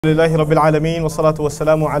لله رب العالمين والصلاة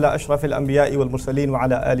والسلام على أشرف الأنبياء والمرسلين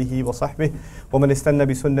وعلى آله وصحبه ومن استنى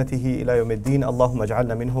بسنته إلى يوم الدين. اللهم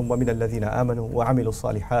اجعلنا منهم ومن الذين آمنوا وعملوا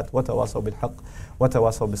الصالحات وتواصوا بالحق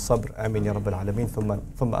وتواصوا بالصبر. آمين يا رب العالمين.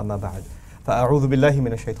 ثم أما بعد، فأعوذ بالله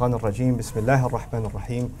من الشيطان الرجيم. بسم الله الرحمن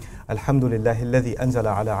الرحيم. الحمد لله الذي أنزل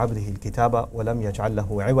على عبده الكتاب ولم يجعل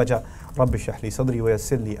له عوجا. رب اشرح لي صدري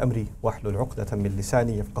ويسر لي أمري واحلل عقدة من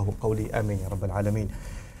لساني يفقه قولي. آمين يا رب العالمين.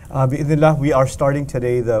 Bi'idhnillah, we are starting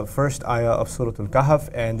today the first ayah of Surah Al-Kehf,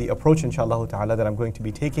 and the approach inshallah ta'ala that I'm going to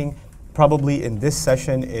be taking probably in this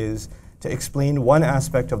session is to explain one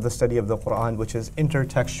aspect of the study of the Quran, which is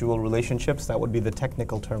intertextual relationships. That would be the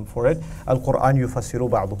technical term for it. Al-Quran yufassiru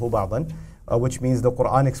ba'duhu ba'dan, which means the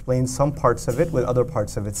Quran explains some parts of it with other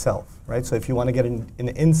parts of itself, right? So if you want to get an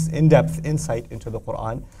in-depth insight into the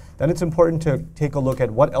Quran, then it's important to take a look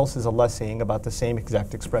at what else is Allah saying about the same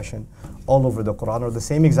exact expression all over the Quran, or the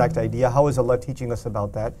same exact idea. How is Allah teaching us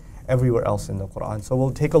about that everywhere else in the Quran? So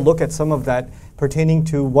we'll take a look at some of that pertaining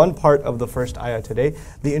to one part of the first ayah today.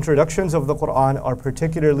 The introductions of the Quran are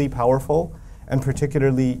particularly powerful and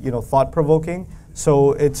particularly, thought-provoking.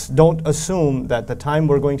 So don't assume that the time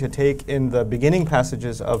we're going to take in the beginning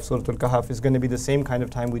passages of Surah Al-Kehf is going to be the same kind of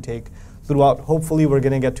time we take throughout. Hopefully we're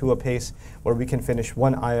going to get to a pace where we can finish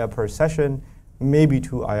one ayah per session, maybe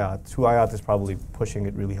two ayat. Two ayat is probably pushing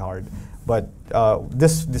it really hard. But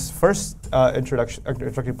this first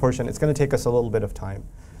introductory portion, it's going to take us a little bit of time.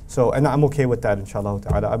 So, and I'm okay with that, inshallah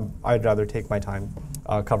ta'ala. I'd rather take my time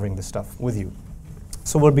covering this stuff with you.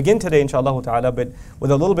 So we'll begin today, inshallah ta'ala, but with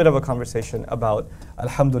a little bit of a conversation about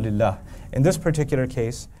Alhamdulillah. In this particular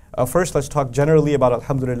case, first let's talk generally about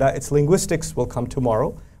Alhamdulillah. Its linguistics will come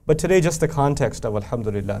tomorrow, but today just the context of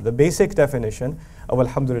Alhamdulillah. The basic definition of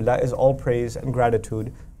Alhamdulillah is all praise and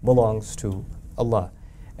gratitude belongs to Allah.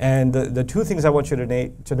 And the two things I want you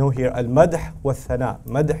to know here, al-madh wa thana.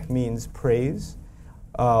 Madh means praise,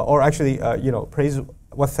 or actually, praise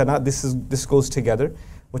wa thana, this goes together,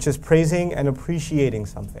 which is praising and appreciating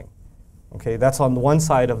something. Okay, that's on one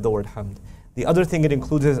side of the word hamd. The other thing it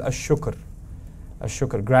includes is ashukr,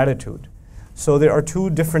 gratitude. So there are two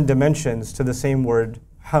different dimensions to the same word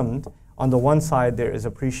hamd. On the one side there is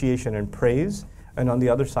appreciation and praise, and on the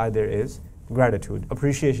other side there is gratitude.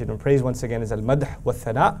 Appreciation and praise once again is al-madh wa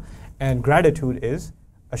thana, and gratitude is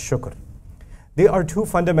ashukr. They are two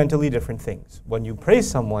fundamentally different things. When you praise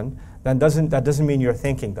someone, that doesn't mean you're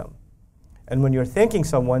thanking them. And when you're thanking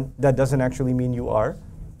someone, that doesn't actually mean you are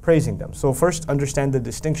praising them. So first understand the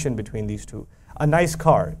distinction between these two. A nice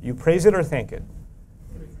car, you praise it or thank it?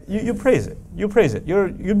 You praise it. You praise it.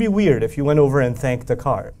 You'd be weird if you went over and thanked the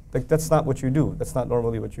car. Like, that's not what you do. That's not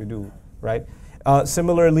normally what you do, right?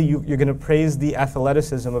 Similarly, you're going to praise the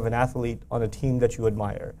athleticism of an athlete on a team that you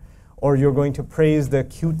admire. Or you're going to praise the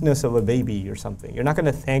cuteness of a baby or something. You're not going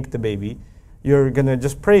to thank the baby. You're going to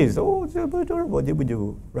just praise,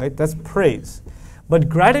 right? That's praise. But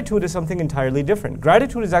gratitude is something entirely different.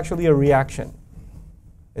 Gratitude is actually a reaction.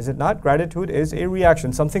 Is it not? Gratitude is a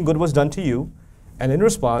reaction. Something good was done to you, and in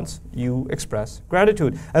response, you express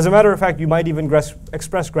gratitude. As a matter of fact, you might even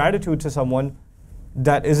express gratitude to someone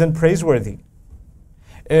that isn't praiseworthy.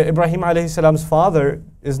 Ibrahim alayhi salam's father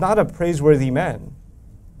is not a praiseworthy man.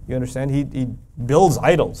 You understand? He builds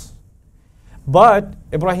idols. But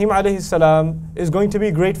Ibrahim alayhi salam is going to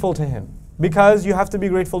be grateful to him, because you have to be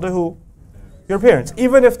grateful to who? Your parents,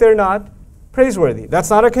 even if they're not praiseworthy.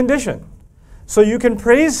 That's not a condition. So you can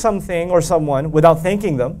praise something or someone without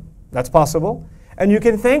thanking them. That's possible. And you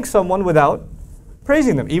can thank someone without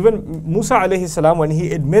praising them. Even Musa alayhi salam, when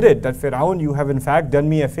he admitted that Fir'aun, you have in fact done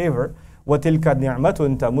me a favor, وَتِلْكَ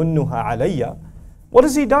نِعْمَةٌ تَمُنُّهَا عَلَيَّ. What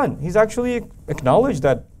has he done? He's actually acknowledged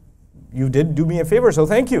that you did do me a favor, so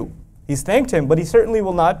thank you. He's thanked him, but he certainly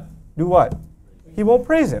will not do what? He won't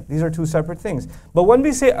praise him. These are two separate things. But when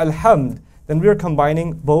we say alhamd, then we are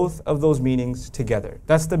combining both of those meanings together.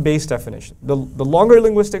 That's the base definition. The longer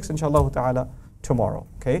linguistics, inshallah ta'ala, tomorrow.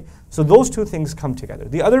 Okay? So those two things come together.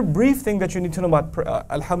 The other brief thing that you need to know about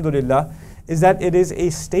alhamdulillah is that it is a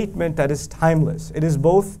statement that is timeless. It is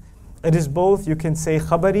both, you can say,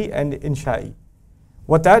 khabari and insha'i.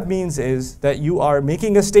 What that means is that you are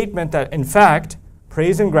making a statement that, in fact,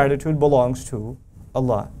 praise and gratitude belongs to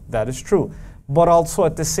Allah. That is true. But also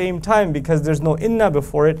at the same time, because there's no inna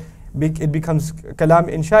before it, it becomes kalam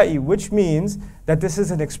insha'i, which means that this is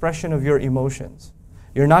an expression of your emotions.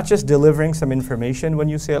 You're not just delivering some information when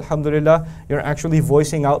you say alhamdulillah, you're actually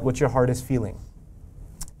voicing out what your heart is feeling.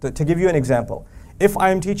 To give you an example, if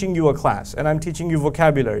I'm teaching you a class and I'm teaching you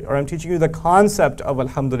vocabulary, or I'm teaching you the concept of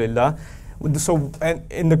alhamdulillah, so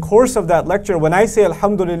in the course of that lecture, when I say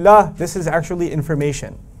alhamdulillah, this is actually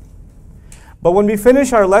information. But when we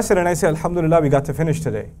finish our lesson and I say, Alhamdulillah, we got to finish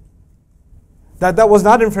today. That was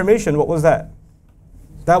not information. What was that?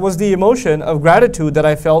 That was the emotion of gratitude that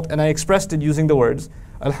I felt, and I expressed it using the words,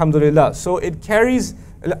 Alhamdulillah. So it carries,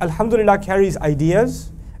 Alhamdulillah carries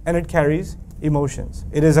ideas and it carries emotions.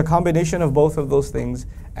 It is a combination of both of those things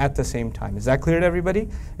at the same time. Is that clear to everybody?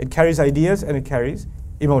 It carries ideas and it carries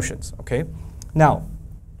emotions. Okay. Now,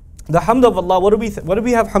 the hamd of Allah, what do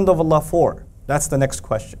we have hamd of Allah for? That's the next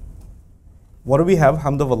question. What do we have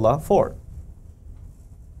hamd of Allah for?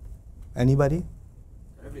 Anybody?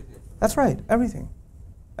 Everything. That's right, everything.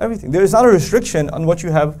 Everything. There is not a restriction on what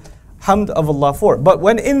you have hamd of Allah for. But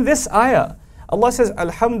when in this ayah, Allah says,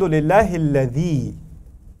 Alhamdulillahi alladhi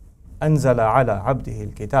anzala ala abdihi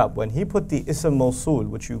al-kitab. When He put the ism mawsul,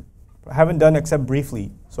 which you haven't done except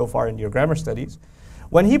briefly so far in your grammar studies,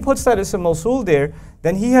 when He puts that ism mawsul there,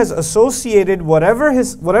 then He has associated whatever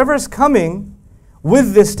is coming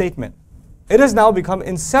with this statement. It has now become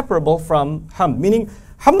inseparable from hamd. Meaning,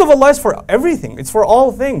 hamd of Allah is for everything. It's for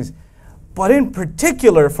all things. But in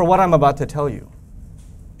particular for what I'm about to tell you.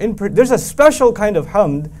 There's a special kind of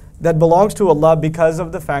hamd that belongs to Allah because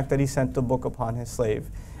of the fact that He sent the book upon His slave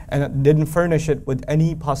and didn't furnish it with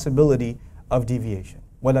any possibility of deviation.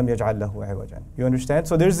 وَلَمْ يَجْعَلْ لَهُ عِوَجًا. You understand?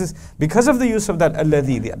 So there's this, because of the use of that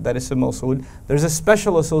alladhi, that is mawsul, there's a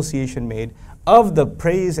special association made of the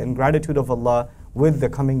praise and gratitude of Allah with the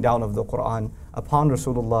coming down of the Quran upon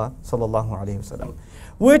Rasulullah sallallahu alaihi wasallam.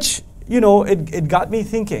 Which, it got me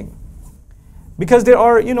thinking. Because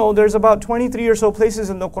there's about 23 or so places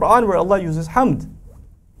in the Quran where Allah uses hamd.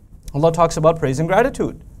 Allah talks about praise and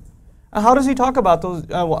gratitude. And how does He talk about those?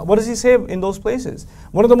 What does He say in those places?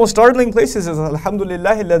 One of the most startling places is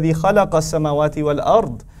Alhamdulillahi alladhi khalaqa as-samawati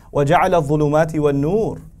wal-ard wa ja'ala adh-dhulumati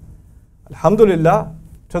wan-nur. Alhamdulillah,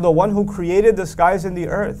 to the one who created the skies and the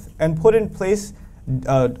earth and put in place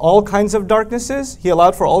all kinds of darknesses. He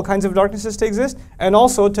allowed for all kinds of darknesses to exist. And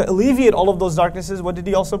also to alleviate all of those darknesses, what did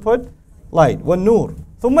He also put? Light. وَالنُّورِ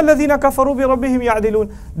ثُمَّ الَّذِينَ كَفَرُوا بِرَبِّهِمْ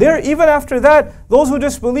يَعْدِلُونَ. There, even after that, those who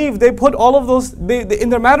disbelieve, they put all of those, in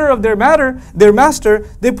the matter of their master,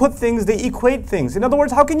 they put things, they equate things. In other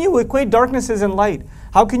words, how can you equate darknesses and light?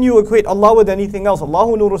 How can you equate Allah with anything else?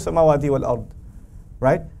 Allahu nuru samawati wal ard.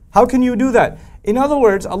 Right? How can you do that? In other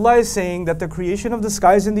words, Allah is saying that the creation of the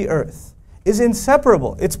skies and the earth is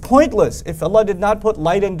inseparable. It's pointless if Allah did not put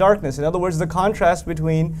light and darkness. In other words, the contrast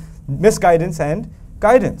between misguidance and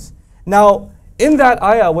guidance. Now, in that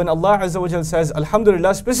ayah, when Allah Azza wa Jal says,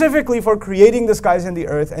 Alhamdulillah, specifically for creating the skies and the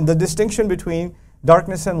earth and the distinction between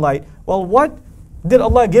darkness and light, well, what did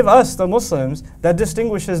Allah give us, the Muslims, that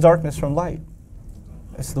distinguishes darkness from light?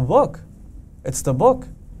 It's the book. It's the book.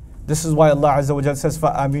 This is why Allah Azza wa Jal says,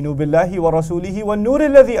 فَآمِنُوا بِاللَّهِ وَرَسُولِهِ وَالنُّورِ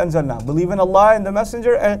الَّذِي أَنزَلْنَا. Believe in Allah and the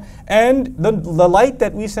Messenger and the light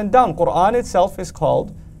that we sent down. Quran itself is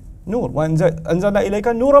called Nur. وَأَنزَلْنَا إِلَيْكَ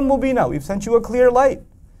نُورًا مُبِينًا. We've sent you a clear light.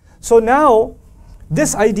 So now,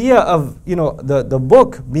 this idea of the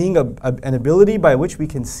book being an ability by which we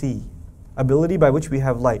can see, ability by which we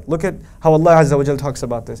have light. Look at how Allah Azza wa Jal talks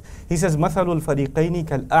about this. He says, مَثَلُ الْفَرِيقَيْنِ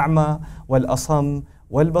كَالْأَعْمَى وَالْأَصَمِّ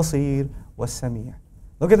وَالْبَصِيرِ وَالسَّمِيعِ.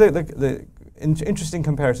 Look at the interesting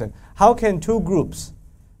comparison. How can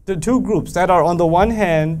the two groups that are on the one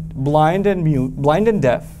hand blind and mute, blind and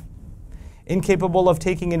deaf, incapable of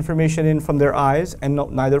taking information in from their eyes and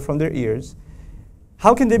neither from their ears,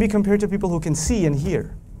 how can they be compared to people who can see and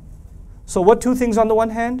hear? So what two things on the one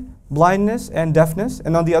hand? Blindness and deafness,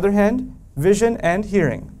 and on the other hand, vision and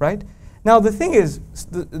hearing, right? Now the thing is,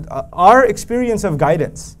 our experience of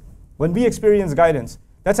guidance, when we experience guidance,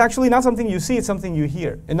 that's actually not something you see, it's something you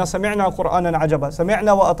hear. Inna sami'na Qur'anan ajaba,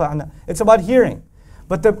 sami'na wa ata'na. It's about hearing.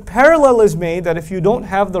 But the parallel is made that if you don't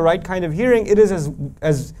have the right kind of hearing, it is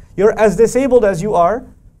you're as disabled as you are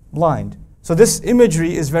blind. So this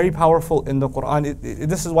imagery is very powerful in the Quran.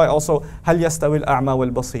 This is why also هَلْ يَسْتَوِي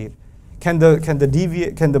الْأَعْمَى وَالْبَصِيرِ. Can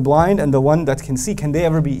the blind and the one that can see, can they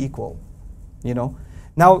ever be equal?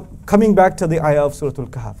 Now coming back to the ayah of Surah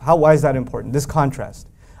Al-Kehf, why is that important? This contrast.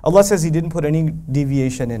 Allah says He didn't put any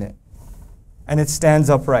deviation in it. And it stands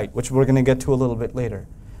upright, which we're going to get to a little bit later.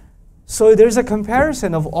 So there's a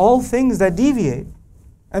comparison of all things that deviate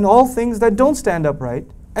and all things that don't stand upright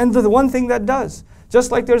and the one thing that does. Just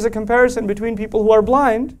like there's a comparison between people who are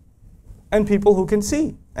blind and people who can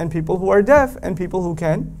see, and people who are deaf and people who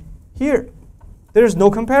can hear. There's no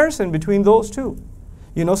comparison between those two.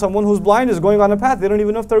 Someone who's blind is going on a path, they don't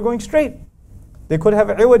even know if they're going straight. They could have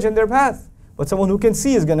iwaj in their path, but someone who can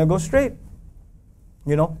see is going to go straight.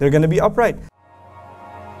 They're going to be upright.